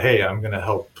chain. But hey, I'm going to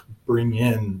help bring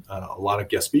in a lot of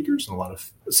guest speakers and a lot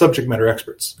of subject matter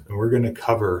experts. And we're going to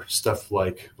cover stuff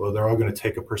like, well, they're all going to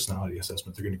take a personality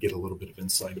assessment. They're going to get a little bit of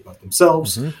insight about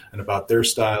themselves and about their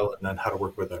style, and then how to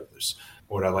work with others.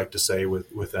 What I like to say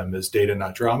with them is data,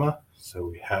 not drama. So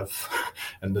we have,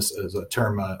 and this is a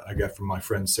term I got from my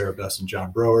friends Sarah Bess and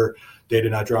John Brower, data,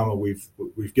 not drama.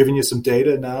 We've given you some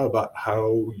data now about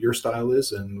how your style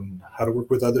is and how to work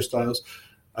with other styles.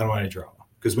 I don't want any drama,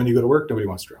 because when you go to work, nobody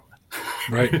wants drama.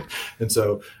 Right. And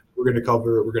so we're going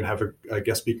to have a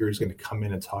guest speaker who's going to come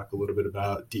in and talk a little bit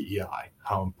about DEI,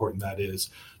 how important that is,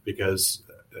 because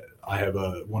I have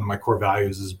one of my core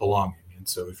values is belonging. And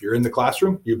so if you're in the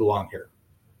classroom, you belong here.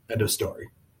 End of story.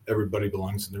 Everybody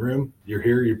belongs in the room. You're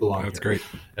here, you belong. That's here. Great.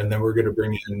 And then we're going to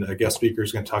bring in a guest speaker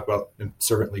who's going to talk about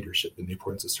servant leadership and the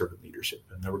importance of servant leadership.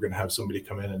 And then we're going to have somebody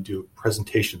come in and do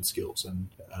presentation skills, and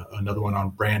another one on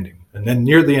branding. And then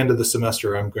near the end of the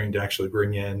semester, I'm going to actually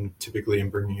bring in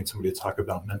somebody to talk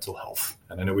about mental health.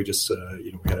 And I know we just,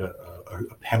 we had a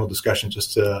panel discussion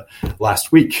just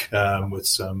last week with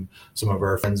some of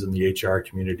our friends in the HR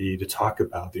community to talk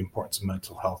about the importance of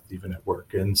mental health, even at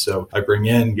work. And so I bring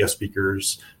in guest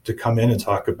speakers to come in and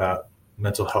talk about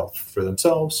mental health for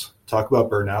themselves, talk about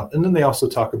burnout, and then they also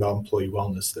talk about employee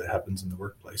wellness that happens in the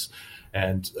workplace.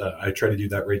 And I try to do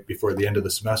that right before the end of the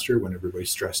semester when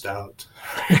everybody's stressed out,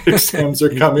 exams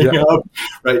are coming up,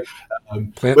 right?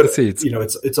 Plant the seeds.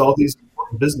 It's all these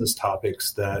important business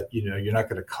topics that you're not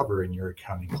going to cover in your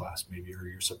accounting class, maybe, or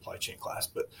your supply chain class,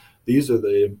 but these are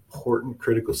the important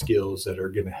critical skills that are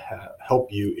going to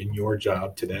help you in your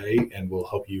job today and will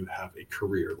help you have a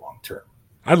career long term.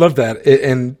 I love that.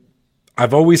 And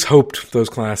I've always hoped those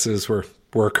classes were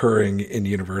occurring in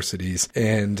universities.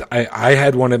 And I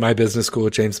had one at my business school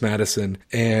at James Madison.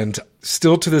 And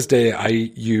still to this day, I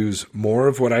use more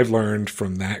of what I've learned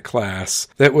from that class.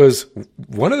 That was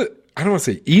one of the, I don't want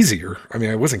to say easier. I mean,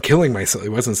 I wasn't killing myself. It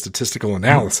wasn't statistical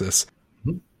analysis.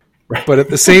 Mm-hmm. Right. But at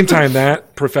the same time,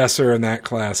 that professor in that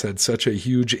class had such a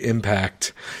huge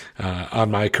impact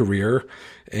on my career.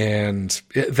 And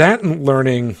that and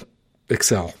learning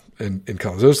Excel in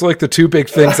college. Those were like the two big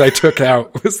things I took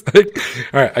out. It was like,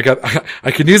 all right,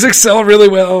 I can use Excel really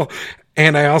well,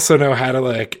 and I also know how to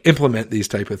like implement these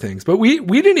type of things. But we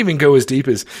didn't even go as deep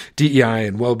as DEI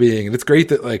and well-being. And it's great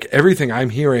that like everything I'm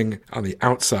hearing on the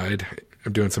outside,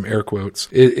 I'm doing some air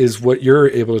quotes, is what you're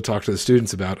able to talk to the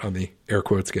students about on the air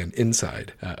quotes again,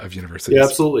 inside of universities. Yeah,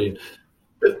 absolutely.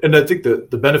 And I think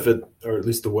the benefit, or at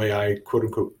least the way I quote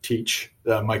unquote teach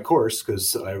my course,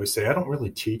 because I always say I don't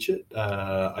really teach it.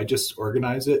 I just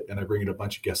organize it and I bring in a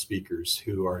bunch of guest speakers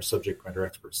who are subject matter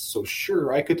experts. So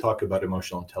sure, I could talk about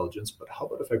emotional intelligence, but how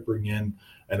about if I bring in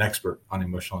an expert on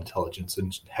emotional intelligence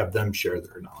and have them share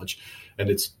their knowledge? And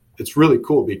it's really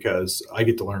cool because I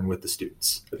get to learn with the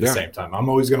students at the same time. I'm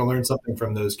always going to learn something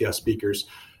from those guest speakers.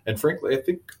 And frankly, I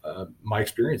think my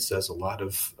experience says a lot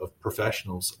of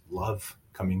professionals love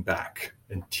coming back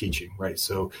and teaching, right?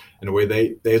 So in a way,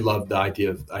 they love the idea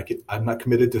of I'm not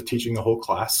committed to teaching the whole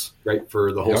class, right,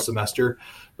 for the whole semester,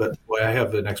 but boy, I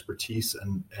have an expertise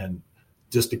and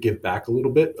just to give back a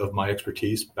little bit of my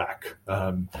expertise back.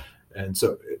 And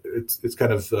so it's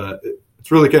kind of it's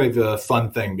really kind of a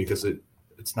fun thing because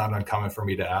it's not uncommon for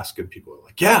me to ask, and people are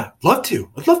like, "Yeah,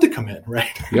 I'd love to come in,"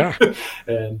 right? Yeah,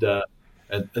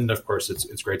 And of course,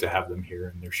 it's great to have them here,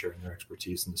 and they're sharing their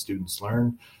expertise, and the students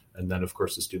learn. And then, of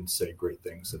course, the students say great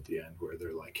things at the end, where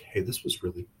they're like, "Hey,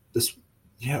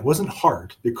 it wasn't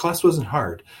hard. The class wasn't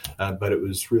hard, but it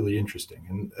was really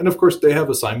interesting." And of course, they have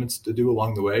assignments to do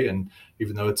along the way. And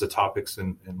even though it's a topics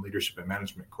and leadership and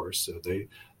management course, so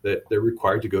they're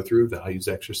required to go through a values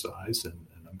exercise, and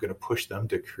I'm going to push them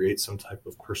to create some type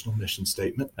of personal mission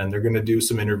statement. And they're going to do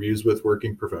some interviews with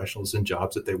working professionals in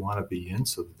jobs that they want to be in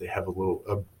so that they have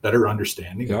a better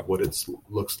understanding of what it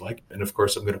looks like. And of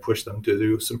course, I'm going to push them to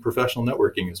do some professional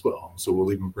networking as well. So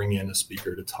we'll even bring in a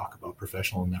speaker to talk about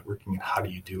professional networking and how do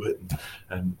you do it,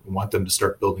 and want them to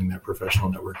start building that professional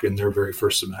network in their very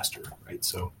first semester, right?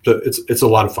 So it's a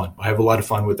lot of fun. I have a lot of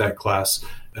fun with that class.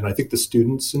 And I think the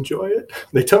students enjoy it.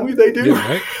 They tell me they do.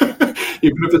 Yeah, right?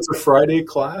 Even if it's a Friday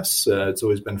class, it's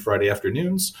always been Friday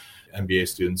afternoons. MBA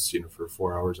students, for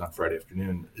 4 hours on Friday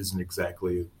afternoon isn't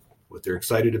exactly what they're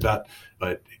excited about.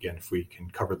 But again, if we can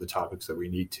cover the topics that we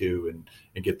need to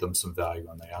and get them some value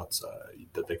on the outside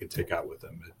that they can take out with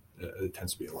them, it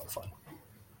tends to be a lot of fun.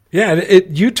 Yeah,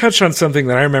 you touched on something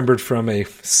that I remembered from a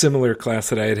similar class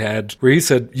that I had where he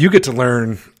said, you get to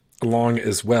learn along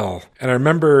as well. And I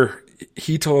remember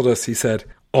he told us, he said,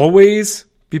 always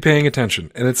be paying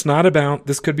attention. And it's not about,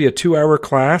 this could be a 2-hour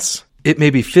class. It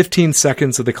may be 15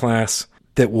 seconds of the class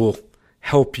that will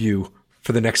help you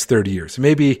for the next 30 years.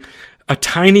 Maybe a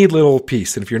tiny little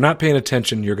piece. And if you're not paying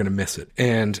attention, you're going to miss it.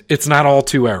 And it's not all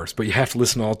 2 hours, but you have to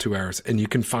listen to all 2 hours. And you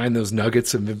can find those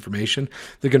nuggets of information.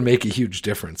 They're going to make a huge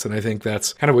difference. And I think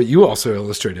that's kind of what you also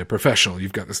illustrated. Professional,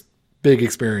 you've got this big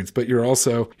experience, but you're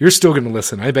still going to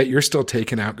listen. I bet you're still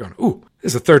taking out going, ooh,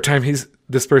 this is the third time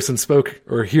this person spoke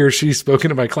or he or she spoke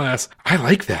into my class. I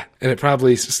like that. And it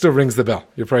probably still rings the bell.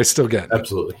 You're probably still getting it.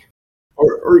 Absolutely.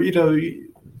 Or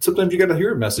sometimes you got to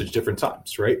hear a message different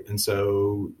times, right? And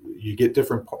so you get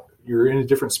you're in a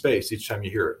different space each time you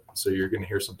hear it. So you're going to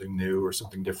hear something new or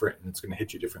something different, and it's going to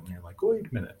hit you differently. You're like, wait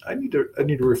a minute, I need to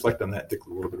reflect on that, think a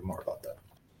little bit more about that.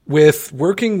 With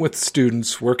working with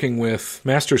students, working with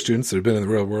master students that have been in the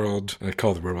real world, I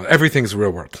call it the real world. Everything's the real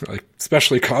world, like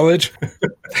especially college.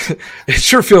 It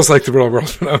sure feels like the real world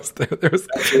when I was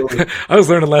there. I was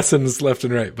learning lessons left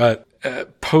and right, but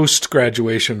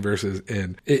post-graduation versus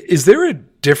in. Is there a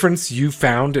difference you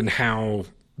found in how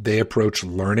they approach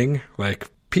learning? Like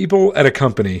people at a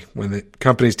company, when the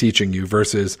company's teaching you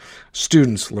versus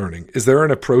students learning, is there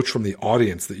an approach from the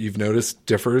audience that you've noticed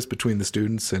differs between the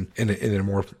students and in a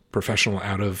more professional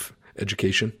out of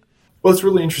education? Well, it's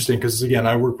really interesting because, again,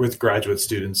 I work with graduate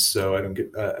students, so I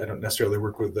don't necessarily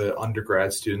work with the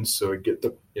undergrad students. So I get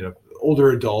the older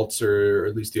adults, or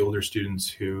at least the older students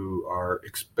who are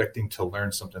expecting to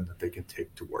learn something that they can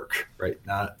take to work, right?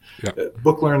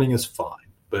 Book learning is fine,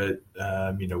 but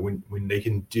when they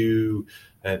can do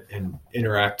and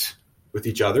interact with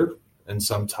each other and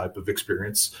some type of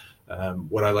experience.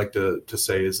 What I like to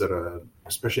say is that,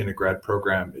 especially in a grad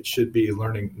program, it should be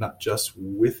learning not just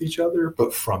with each other,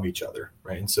 but from each other,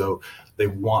 right? And so they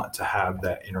want to have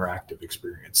that interactive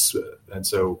experience. And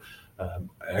so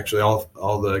actually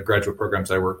all the graduate programs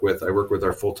I work with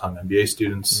our full-time MBA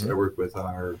students. Mm-hmm. I work with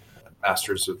our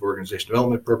Masters of Organization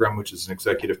Development program, which is an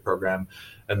executive program,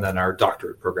 and then our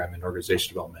doctorate program in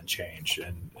Organization Development and Change.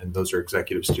 And those are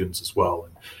executive students as well.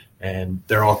 And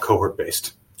they're all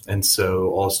cohort-based. And so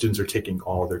all students are taking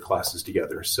all of their classes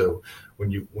together. So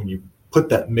when you put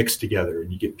that mix together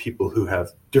and you get people who have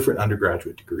different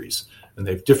undergraduate degrees and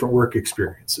they have different work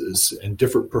experiences and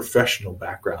different professional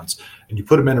backgrounds, and you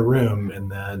put them in a room,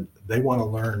 and then they want to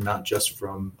learn not just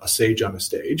from a sage on a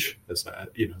stage, as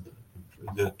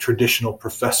the traditional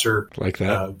professor like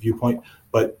that viewpoint,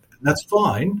 but that's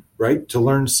fine, right? To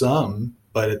learn some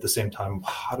But at the same time,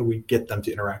 how do we get them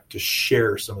to interact, to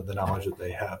share some of the knowledge that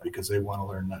they have, because they want to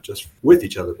learn not just with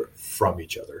each other, but from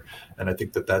each other. And I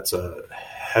think that that's a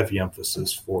heavy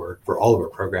emphasis for all of our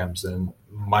programs. And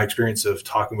my experience of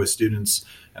talking with students,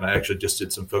 and I actually just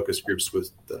did some focus groups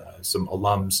with some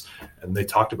alums, and they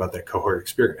talked about that cohort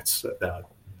experience.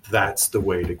 That's the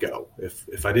way to go.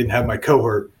 If I didn't have my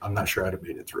cohort, I'm not sure I'd have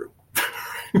made it through.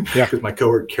 Because my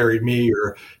cohort carried me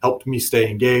or helped me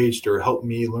stay engaged or helped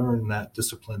me learn that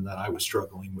discipline that I was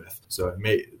struggling with. So I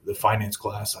made the finance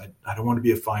class. I don't want to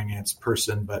be a finance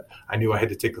person, but I knew I had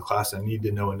to take the class. I needed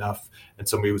to know enough, and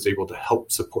somebody was able to help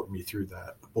support me through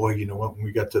that. But boy, you know what? When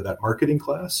we got to that marketing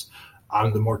class,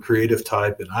 I'm the more creative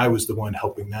type, and I was the one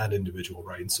helping that individual,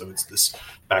 right? And so it's this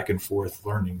back and forth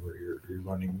learning where you're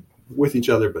learning with each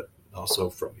other, but also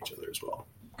from each other as well.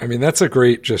 I mean, that's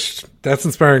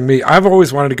inspiring me. I've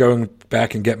always wanted to go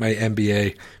back and get my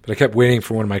MBA, but I kept waiting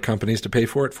for one of my companies to pay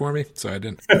for it for me. So I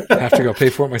didn't have to go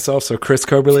pay for it myself. So Chris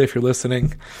Coberly, if you're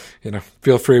listening,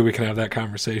 feel free. We can have that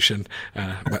conversation.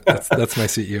 That's my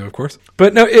CEO, of course.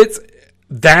 But no,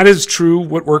 that is true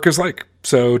what work is like.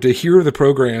 So to hear the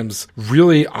programs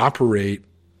really operate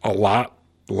a lot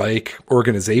like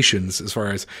organizations as far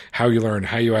as how you learn,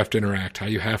 how you have to interact, how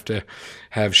you have to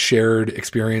have shared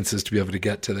experiences to be able to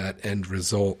get to that end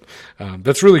result.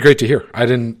 That's really great to hear. I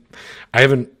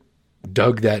haven't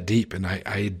dug that deep, and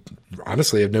I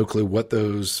honestly have no clue what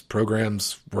those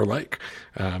programs were like.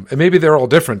 And maybe they're all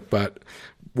different, but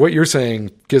what you're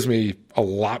saying gives me a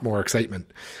lot more excitement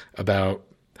about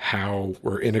how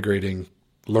we're integrating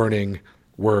learning,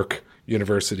 work,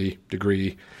 university,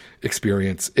 degree,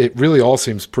 experience. It really all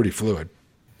seems pretty fluid.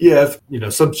 Yeah,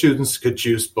 some students could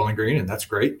choose Bowling Green, and that's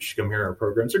great. You should come here. Our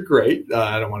programs are great.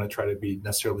 I don't want to try to be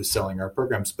necessarily selling our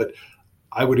programs, but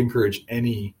I would encourage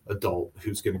any adult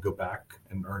who's going to go back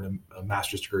and earn a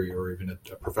master's degree or even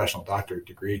a professional doctorate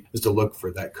degree is to look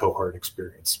for that cohort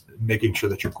experience, making sure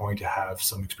that you're going to have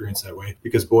some experience that way.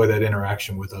 Because boy, that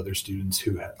interaction with other students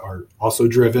who are also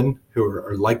driven, who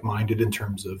are like-minded in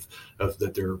terms of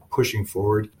that they're pushing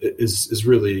forward is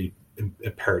really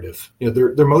imperative.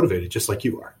 They're motivated just like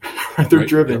you are. They're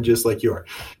driven just like you are.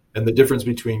 And the difference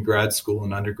between grad school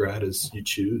and undergrad is you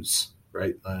choose.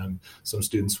 Right. Some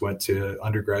students went to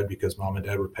undergrad because mom and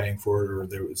dad were paying for it, or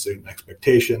there was an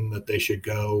expectation that they should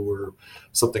go or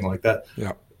something like that.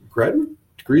 Yeah. Graduate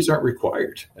degrees aren't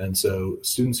required. And so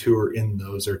students who are in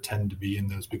those tend to be in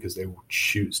those because they will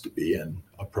choose to be in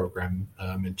a program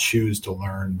and choose to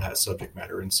learn that subject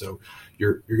matter. And so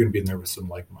you're going to be in there with some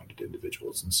like-minded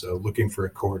individuals. And so looking for a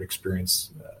cohort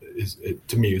experience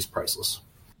to me is priceless.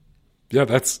 Yeah,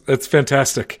 that's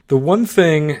fantastic. The one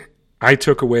thing I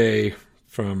took away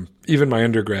from even my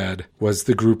undergrad was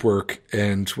the group work.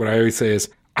 And what I always say is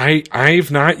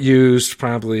I've not used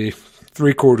probably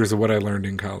 3/4 of what I learned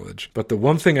in college. But the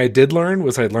one thing I did learn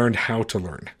was I learned how to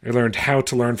learn. I learned how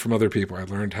to learn from other people. I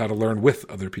learned how to learn with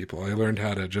other people. I learned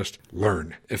how to just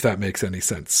learn, if that makes any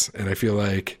sense. And I feel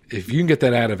like if you can get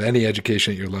that out of any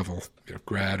education at your level,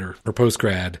 grad or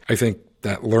post-grad, I think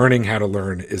that learning how to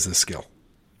learn is a skill.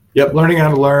 Yep, learning how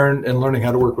to learn and learning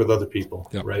how to work with other people,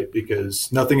 right?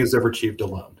 Because nothing is ever achieved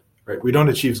alone, right? We don't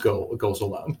achieve goals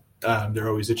alone. They're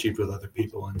always achieved with other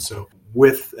people, and so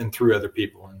with and through other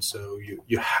people. And so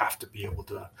you have to be able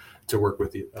to work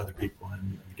with the other people.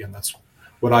 And again, that's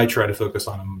what I try to focus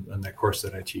on in that course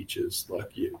that I teach is, look,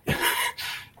 you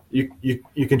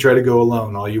can try to go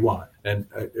alone all you want. And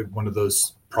one of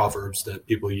those proverbs that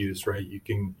people use, right?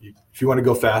 If you want to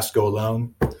go fast, go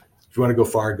alone. If you want to go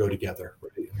far, go together.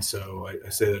 Right? And so I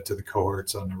say that to the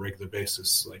cohorts on a regular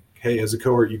basis. Like, hey, as a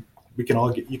cohort, you can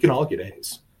all get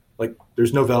A's. Like,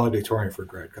 there's no valedictorian for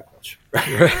grad college,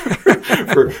 right?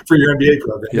 for your MBA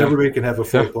program. Yeah. Everybody can have a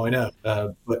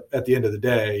 4.0. But at the end of the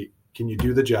day, can you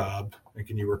do the job and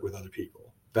can you work with other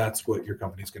people? That's what your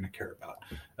company's going to care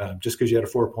about. Just because you had a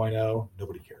 4.0,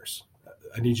 nobody cares.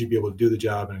 I need you to be able to do the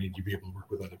job, and I need you to be able to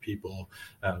work with other people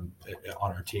on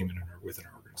our team and within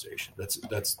our organization.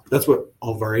 That's what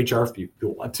all of our HR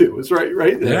people want too. Is right.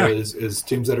 Yeah. Is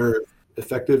teams that are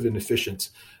effective and efficient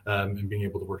and being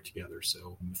able to work together.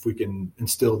 So if we can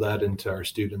instill that into our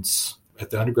students at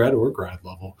the undergrad or grad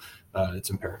level, it's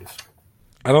imperative.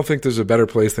 I don't think there's a better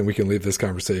place than we can leave this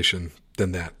conversation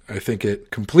than that. I think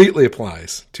it completely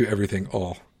applies to everything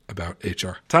all about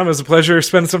HR. Tom, it was a pleasure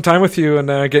spending some time with you and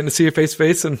getting to see you face to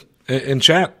face and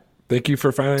chat. Thank you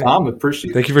for finally. Tom,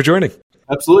 appreciate it. Thank you for joining.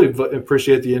 Absolutely.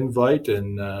 Appreciate the invite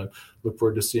and look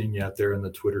forward to seeing you out there in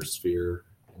the Twitter sphere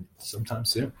sometime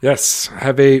soon. Yes.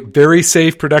 Have a very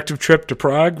safe, productive trip to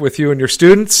Prague with you and your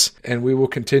students. And we will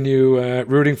continue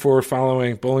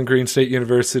following Bowling Green State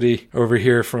University over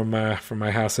here from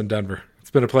my house in Denver.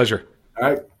 It's been a pleasure. All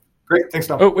right. Great. Thanks,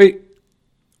 Tom. Oh, wait.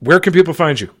 Where can people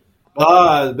find you?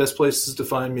 The best places to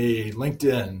find me,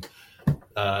 LinkedIn,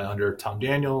 under Tom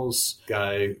Daniels,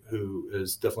 guy who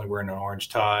is definitely wearing an orange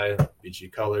tie, BG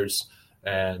colors.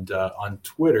 And on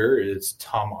Twitter, it's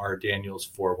Tom R. Daniels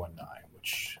 419,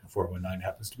 which 419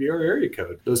 happens to be our area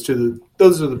code. Those are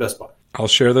the best spots. I'll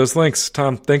share those links.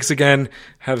 Tom, thanks again.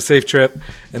 Have a safe trip.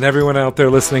 And everyone out there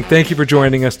listening, thank you for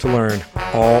joining us to learn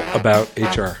all about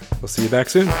HR. We'll see you back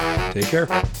soon. Take care.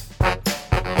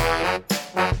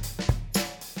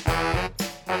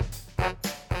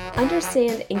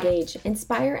 Understand, engage,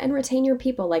 inspire, and retain your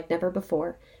people like never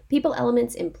before. People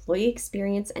Element's employee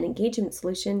experience and engagement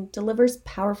solution delivers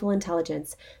powerful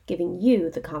intelligence, giving you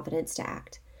the confidence to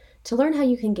act. To learn how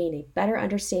you can gain a better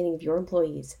understanding of your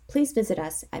employees, please visit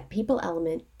us at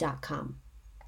peopleelement.com.